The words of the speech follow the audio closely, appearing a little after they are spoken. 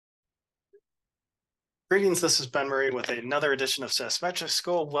Greetings, this is Ben Murray with another edition of SaaS Metrics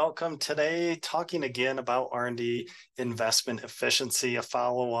School. Welcome today, talking again about R&D investment efficiency, a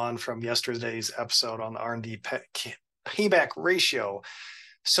follow-on from yesterday's episode on the R&D payback ratio.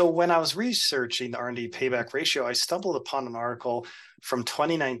 So when I was researching the R&D payback ratio, I stumbled upon an article from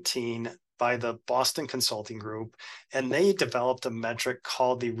 2019 by the Boston Consulting Group, and they developed a metric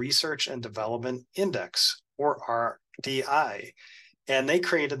called the Research and Development Index, or RDI. And they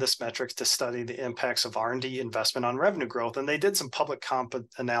created this metric to study the impacts of R&D investment on revenue growth. And they did some public comp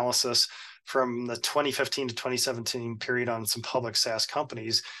analysis from the 2015 to 2017 period on some public SaaS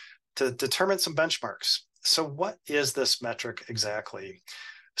companies to determine some benchmarks. So what is this metric exactly?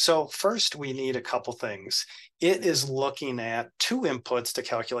 So first, we need a couple things. It is looking at two inputs to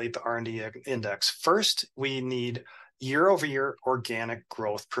calculate the R&D index. First, we need year-over-year organic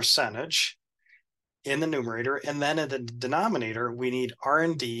growth percentage in the numerator, and then in the denominator, we need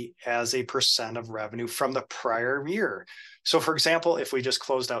R&D as a percent of revenue from the prior year. So for example, if we just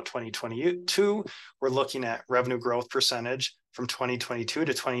closed out 2022, we're looking at revenue growth percentage from 2022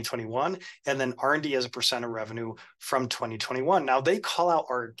 to 2021, and then R&D as a percent of revenue from 2021. Now they call out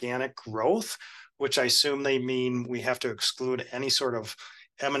organic growth, which I assume they mean we have to exclude any sort of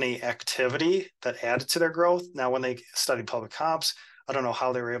M&A activity that added to their growth. Now, when they study public comps, I don't know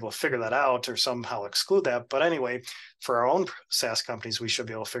how they were able to figure that out or somehow exclude that. But anyway, for our own SaaS companies, we should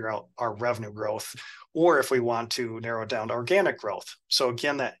be able to figure out our revenue growth, or if we want to narrow it down to organic growth. So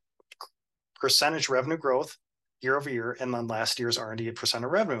again, that percentage revenue growth year over year, and then last year's R&D percent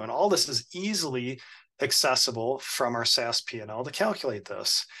of revenue. And all this is easily accessible from our SaaS P&L to calculate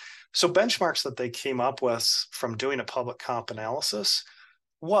this. So benchmarks that they came up with from doing a public comp analysis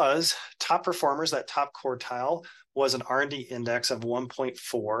was top performers, that top quartile was an R&D index of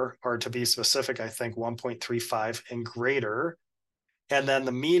 1.4, or to be specific, I think 1.35 and greater. And then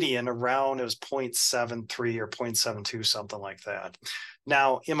the median around it was 0.73 or 0.72, something like that.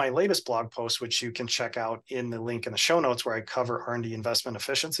 Now, in my latest blog post, which you can check out in the link in the show notes where I cover R&D investment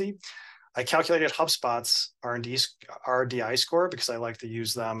efficiency, I calculated HubSpot's RDI score because I like to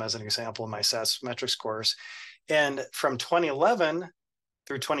use them as an example in my SaaS metrics course. And from 2011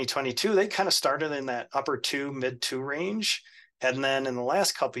 through 2022, they kind of started in that upper two, mid two range. And then in the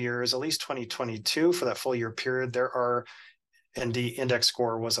last couple of years, at least 2022, for that full year period, their R&D index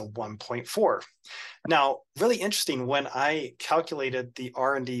score was a 1.4. Now, really interesting, when I calculated the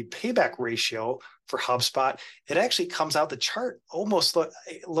R&D payback ratio for HubSpot, it actually comes out, the chart almost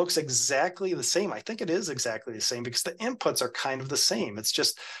looks exactly the same. I think it is exactly the same because the inputs are kind of the same. It's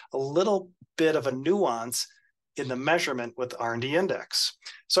just a little bit of a nuance in the measurement with R&D index.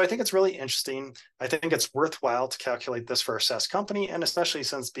 So I think it's really interesting. I think it's worthwhile to calculate this for a SaaS company, and especially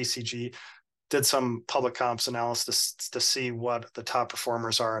since BCG did some public comps analysis to see what the top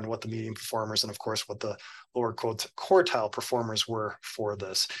performers are and what the median performers, and of course, what the lower quartile performers were for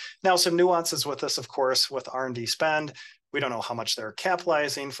this. Now, some nuances with this, of course, with R&D spend. We don't know how much they're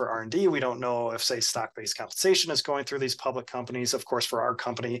capitalizing for R&D. We don't know if, say, stock-based compensation is going through these public companies. Of course, for our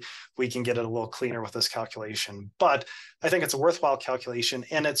company, we can get it a little cleaner with this calculation. But I think it's a worthwhile calculation,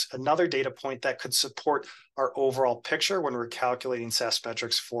 and it's another data point that could support our overall picture when we're calculating SaaS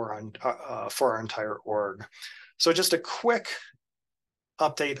metrics for our entire org. So just a quick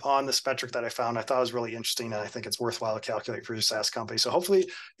update on this metric that I found. I thought it was really interesting, and I think it's worthwhile to calculate for your SaaS company. So hopefully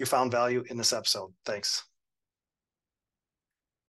you found value in this episode. Thanks.